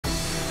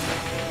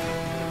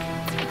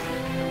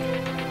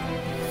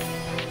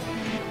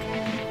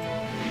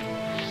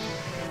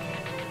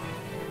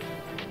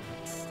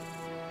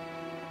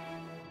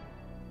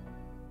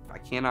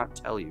cannot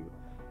tell you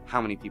how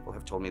many people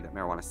have told me that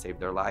marijuana saved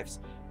their lives.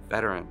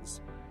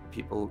 Veterans,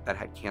 people that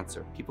had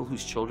cancer, people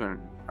whose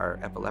children are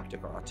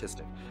epileptic or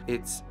autistic.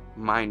 It's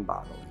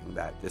mind-boggling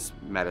that this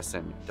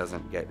medicine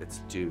doesn't get its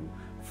due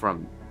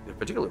from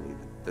particularly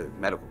the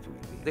medical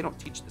community. They don't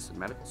teach this in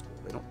medical school.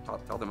 They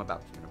don't tell them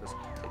about cannabis.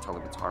 They tell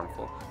them it's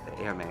harmful.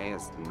 The AMA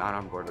is not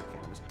on board with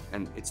cannabis.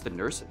 And it's the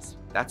nurses.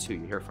 That's who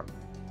you hear from.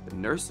 The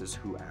nurses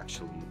who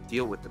actually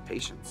deal with the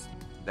patients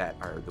that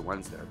are the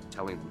ones that are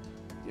telling them,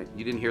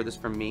 you didn't hear this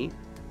from me,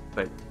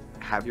 but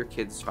have your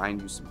kids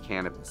find you some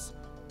cannabis,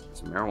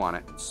 some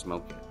marijuana, and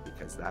smoke it,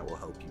 because that will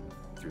help you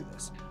through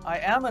this. I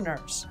am a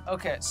nurse.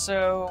 Okay,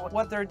 so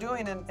what they're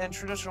doing in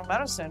traditional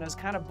medicine is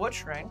kind of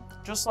butchering,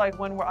 just like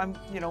when I'm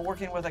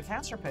working with a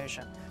cancer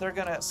patient. They're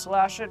gonna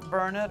slash it,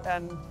 burn it,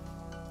 and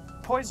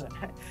poison.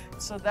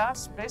 So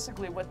that's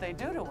basically what they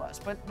do to us,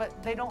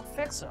 but they don't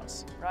fix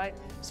us, right?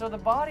 So the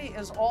body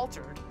is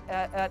altered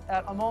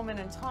at a moment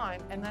in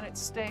time, and then it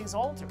stays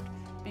altered,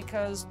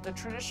 because the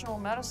traditional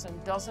medicine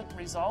doesn't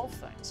resolve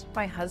things.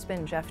 My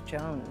husband, Jeff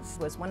Jones,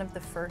 was one of the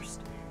first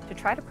to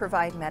try to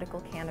provide medical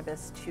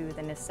cannabis to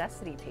the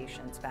necessity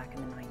patients back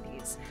in the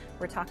 90s.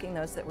 We're talking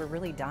those that were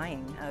really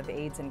dying of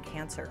AIDS and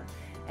cancer.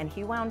 And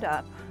he wound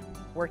up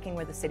working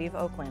with the city of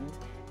Oakland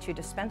to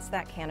dispense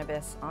that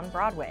cannabis on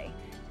Broadway.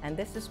 And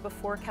this is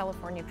before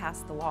California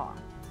passed the law.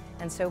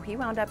 And so he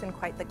wound up in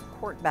quite the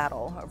court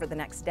battle over the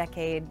next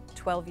decade,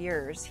 12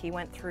 years. He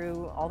went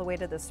through all the way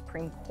to the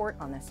Supreme Court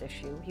on this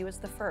issue. He was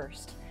the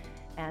first,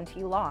 and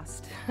he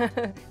lost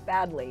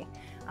badly.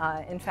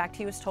 In fact,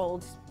 he was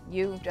told,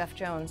 you, Jeff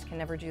Jones, can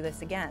never do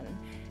this again.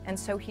 And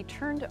so he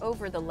turned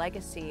over the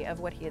legacy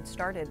of what he had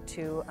started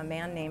to a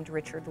man named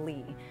Richard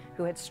Lee,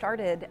 who had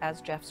started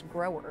as Jeff's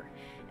grower.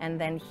 And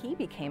then he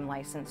became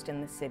licensed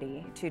in the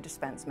city to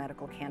dispense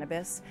medical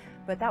cannabis,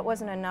 but that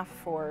wasn't enough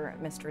for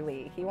Mr.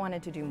 Lee. He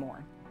wanted to do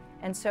more.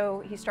 And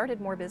so he started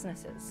more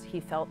businesses. He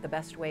felt the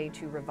best way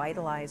to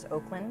revitalize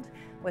Oakland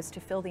was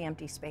to fill the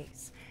empty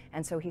space.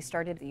 And so he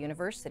started the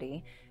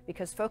university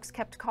because folks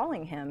kept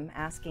calling him,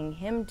 asking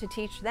him to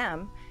teach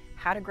them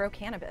how to grow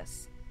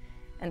cannabis.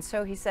 And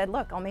so he said,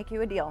 look, I'll make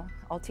you a deal.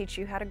 I'll teach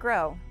you how to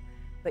grow,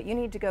 but you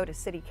need to go to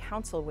city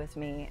council with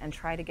me and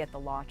try to get the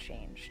law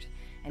changed.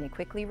 And he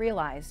quickly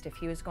realized if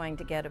he was going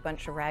to get a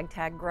bunch of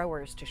ragtag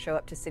growers to show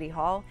up to City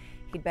Hall,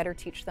 he'd better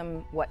teach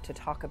them what to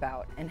talk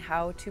about and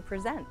how to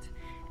present.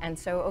 And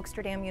so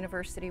Oaksterdam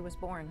University was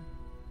born.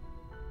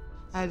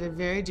 I had a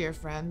very dear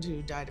friend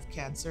who died of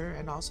cancer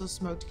and also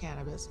smoked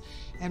cannabis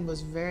and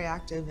was very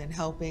active in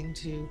helping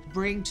to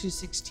bring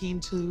 216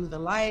 to the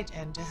light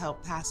and to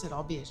help pass it,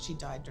 albeit she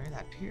died during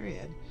that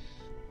period.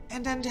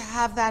 And then to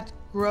have that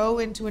grow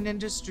into an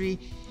industry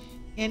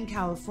in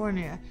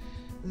California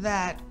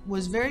that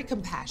was very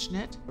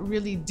compassionate,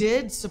 really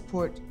did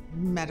support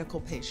medical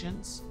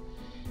patients,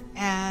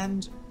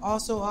 and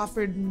also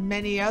offered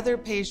many other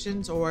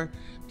patients or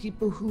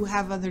people who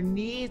have other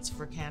needs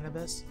for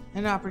cannabis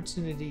an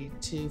opportunity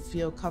to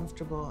feel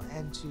comfortable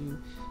and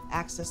to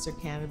access their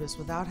cannabis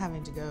without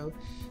having to go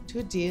to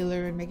a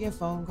dealer and making a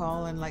phone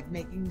call and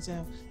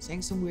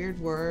saying some weird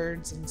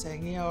words and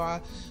saying,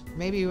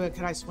 maybe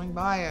could I swing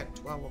by at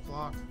 12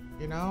 o'clock,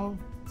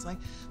 It's like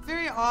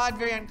very odd,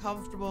 very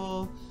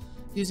uncomfortable,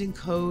 using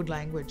code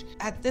language.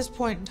 At this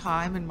point in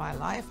time in my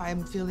life,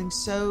 I'm feeling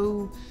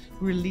so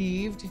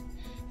relieved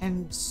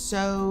and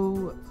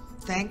so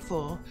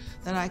thankful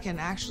that I can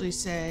actually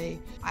say,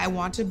 I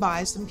want to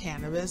buy some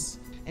cannabis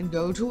and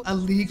go to a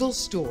legal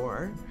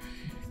store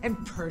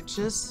and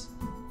purchase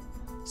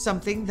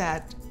something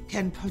that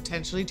can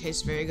potentially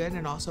taste very good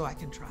and also I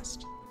can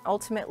trust.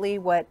 Ultimately,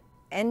 what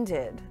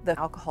ended the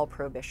alcohol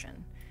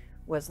prohibition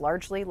was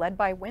largely led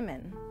by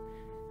women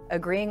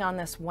agreeing on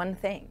this one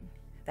thing,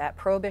 that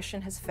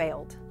prohibition has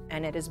failed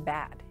and it is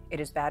bad. It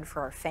is bad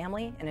for our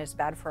family and it is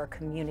bad for our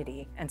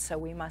community, and so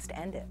we must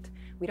end it.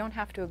 We don't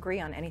have to agree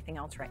on anything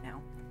else right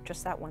now,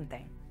 just that one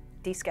thing,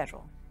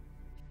 deschedule.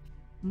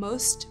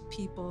 Most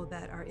people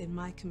that are in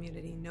my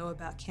community know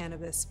about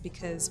cannabis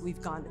because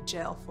we've gone to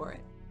jail for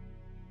it.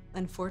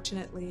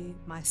 Unfortunately,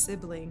 my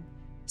sibling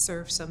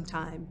served some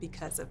time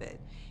because of it,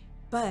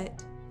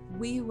 but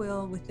we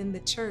will, within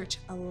the church,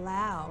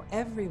 allow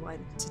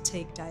everyone to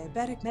take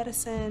diabetic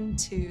medicine,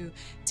 to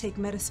take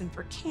medicine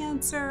for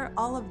cancer,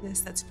 all of this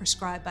that's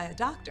prescribed by a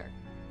doctor.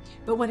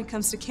 But when it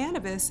comes to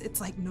cannabis,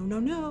 it's like, no, no,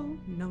 no,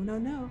 no, no,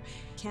 no.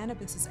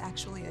 Cannabis is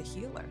actually a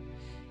healer.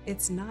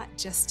 It's not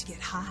just to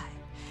get high.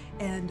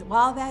 And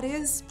while that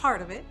is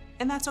part of it,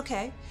 and that's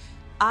okay,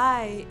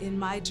 I, in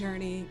my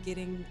journey,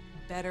 getting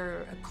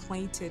better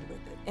acquainted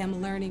with it,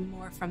 am learning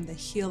more from the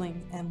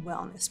healing and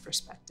wellness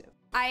perspective.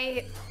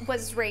 I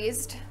was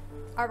raised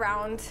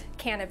around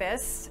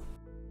cannabis.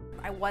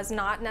 I was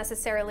not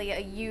necessarily a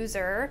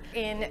user.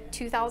 In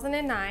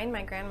 2009,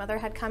 my grandmother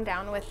had come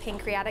down with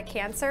pancreatic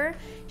cancer.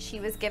 She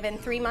was given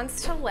 3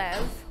 months to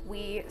live.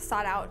 We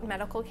sought out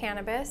medical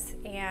cannabis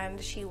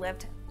and she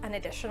lived an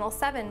additional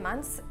 7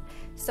 months.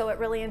 So it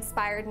really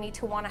inspired me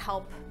to want to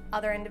help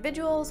other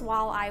individuals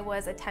while I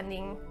was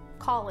attending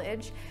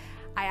college.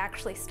 I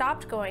actually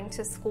stopped going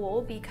to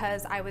school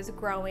because I was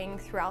growing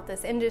throughout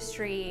this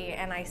industry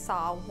and I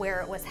saw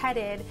where it was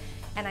headed,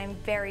 and I'm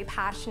very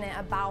passionate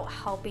about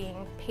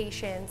helping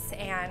patients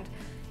and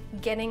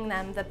getting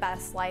them the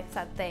best life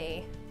that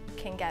they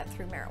can get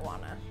through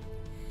marijuana.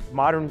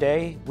 Modern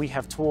day, we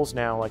have tools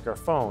now like our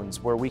phones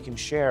where we can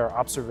share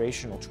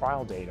observational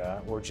trial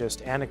data or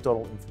just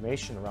anecdotal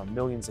information around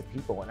millions of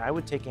people. And I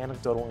would take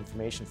anecdotal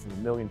information from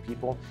 1 million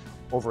people,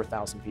 over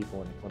 1,000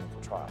 people in a clinical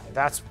trial. And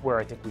that's where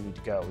I think we need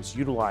to go, is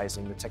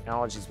utilizing the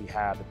technologies we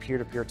have, the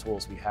peer-to-peer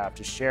tools we have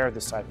to share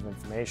this type of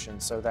information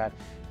so that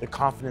the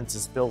confidence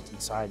is built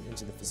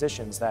into the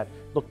physicians that,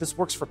 look, this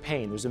works for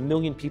pain. There's 1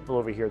 million people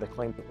over here that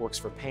claim it works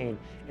for pain,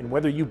 and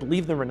whether you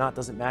believe them or not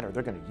doesn't matter,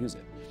 they're gonna use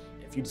it.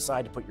 If you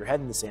decide to put your head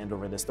in the sand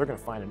over this, they're going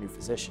to find a new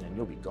physician and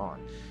you'll be gone.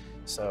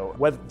 So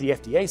whether the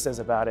FDA says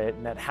about it,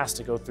 and that has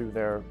to go through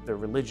their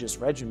religious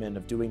regimen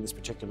of doing this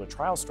particular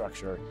trial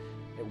structure,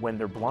 when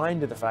they're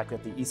blind to the fact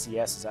that the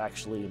ECS is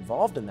actually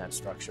involved in that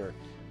structure,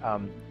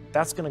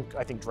 that's going to,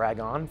 I think, drag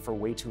on for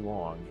way too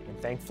long. And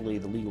thankfully,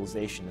 the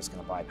legalization is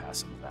going to bypass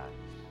some of that.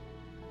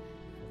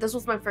 This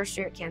was my first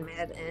year at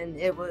CanMed, and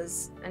it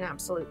was an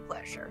absolute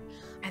pleasure.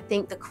 I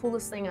think the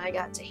coolest thing I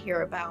got to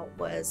hear about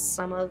was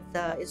some of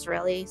the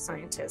Israeli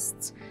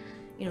scientists,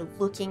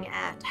 looking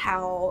at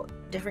how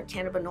different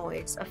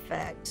cannabinoids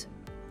affect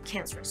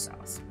cancerous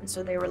cells. And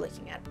so they were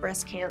looking at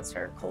breast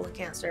cancer, colon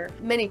cancer,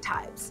 many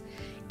types.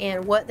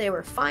 And what they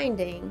were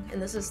finding, and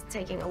this is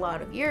taking a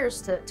lot of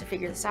years to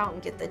figure this out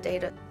and get the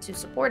data to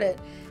support it,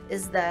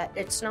 is that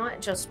it's not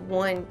just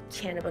one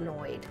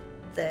cannabinoid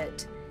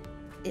that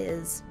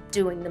is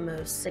doing the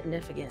most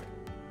significant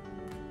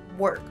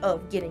work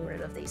of getting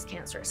rid of these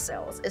cancerous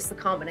cells. It's the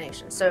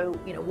combination. So,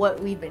 what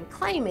we've been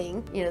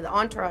claiming, the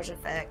entourage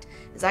effect,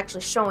 is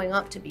actually showing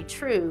up to be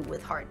true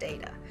with hard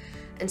data.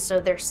 And so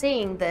they're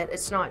seeing that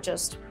it's not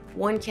just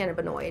one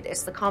cannabinoid,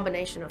 it's the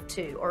combination of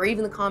two, or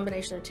even the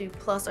combination of two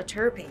plus a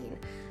terpene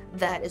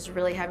that is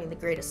really having the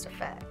greatest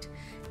effect.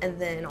 And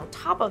then on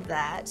top of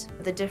that,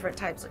 the different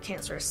types of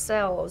cancerous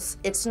cells,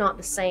 it's not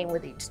the same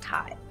with each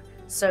type.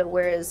 So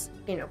whereas,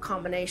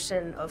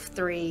 combination of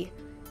 3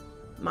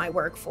 might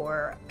work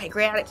for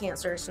pancreatic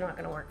cancer, it's not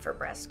going to work for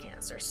breast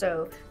cancer.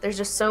 So there's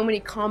just so many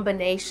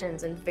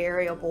combinations and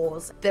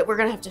variables that we're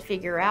going to have to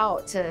figure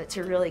out to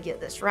really get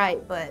this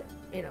right. But,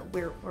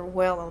 we're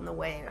well on the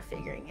way of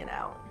figuring it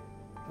out.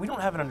 We don't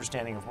have an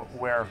understanding of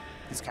where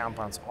these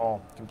compounds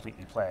all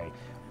completely play,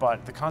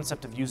 but the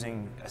concept of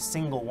using a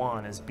single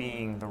one as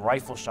being the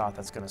rifle shot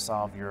that's going to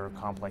solve your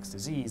complex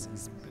disease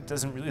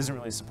isn't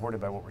really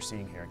supported by what we're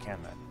seeing here at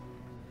CanMed.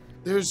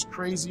 There's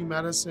crazy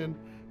medicine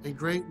and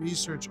great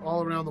research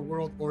all around the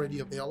world already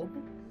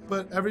available,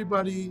 but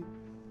everybody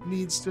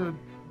needs to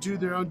do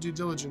their own due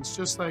diligence,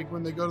 just like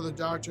when they go to the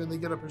doctor and they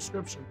get a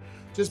prescription.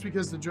 Just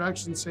because the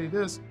directions say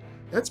this,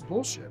 that's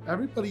bullshit.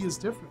 Everybody is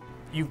different.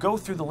 You go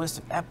through the list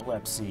of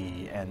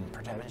epilepsy and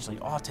potentially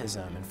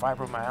autism and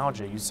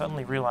fibromyalgia, you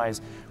suddenly realize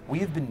we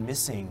have been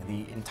missing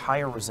the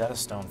entire Rosetta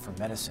Stone for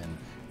medicine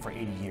for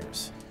 80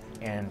 years,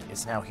 and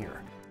it's now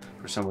here.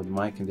 For someone with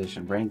my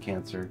condition, brain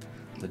cancer,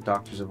 the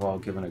doctors have all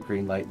given a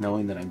green light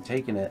knowing that I'm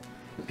taking it.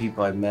 The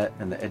people I've met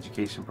and the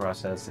education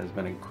process has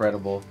been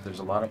incredible. There's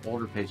a lot of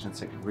older patients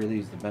that could really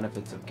use the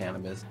benefits of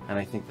cannabis, and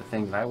I think the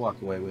thing that I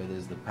walk away with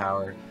is the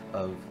power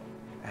of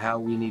how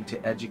we need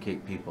to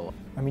educate people.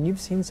 I mean,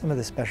 you've seen some of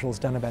the specials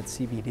done about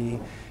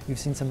CBD, you've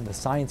seen some of the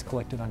science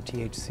collected on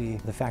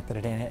THC. The fact that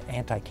it had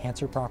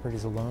anti-cancer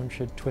properties alone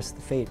should twist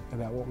the fate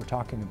about what we're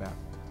talking about.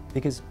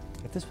 Because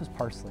if this was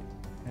parsley,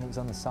 and it was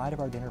on the side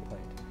of our dinner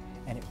plate,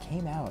 and it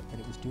came out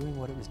that it was doing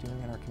what it was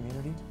doing in our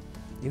community,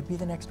 it would be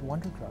the next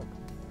wonder drug.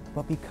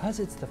 But because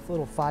it's the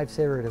little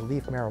 5-serrated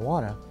leaf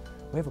marijuana,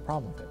 we have a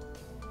problem with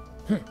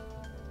it.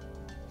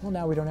 Well,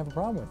 now we don't have a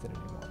problem with it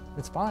anymore.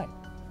 It's fine.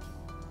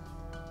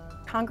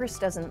 Congress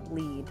doesn't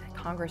lead,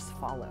 Congress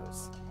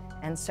follows.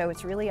 And so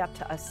it's really up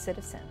to us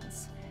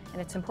citizens. And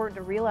it's important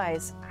to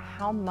realize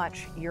how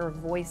much your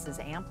voice is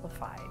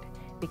amplified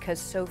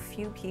because so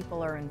few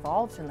people are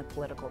involved in the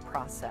political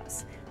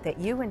process that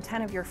you and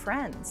 10 of your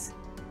friends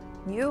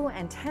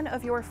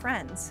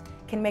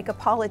can make a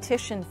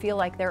politician feel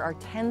like there are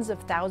tens of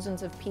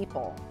thousands of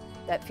people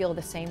that feel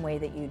the same way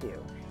that you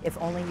do. If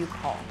only you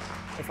call,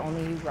 if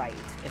only you write,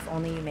 if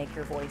only you make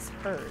your voice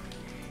heard.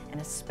 And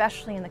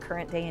especially in the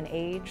current day and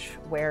age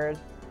where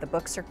the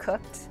books are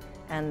cooked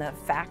and the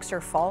facts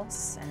are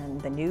false and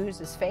the news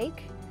is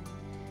fake,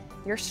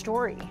 your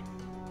story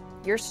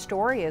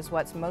is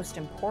what's most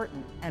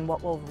important and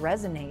what will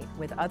resonate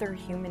with other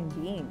human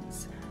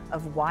beings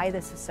of why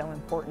this is so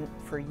important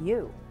for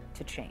you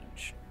to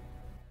change.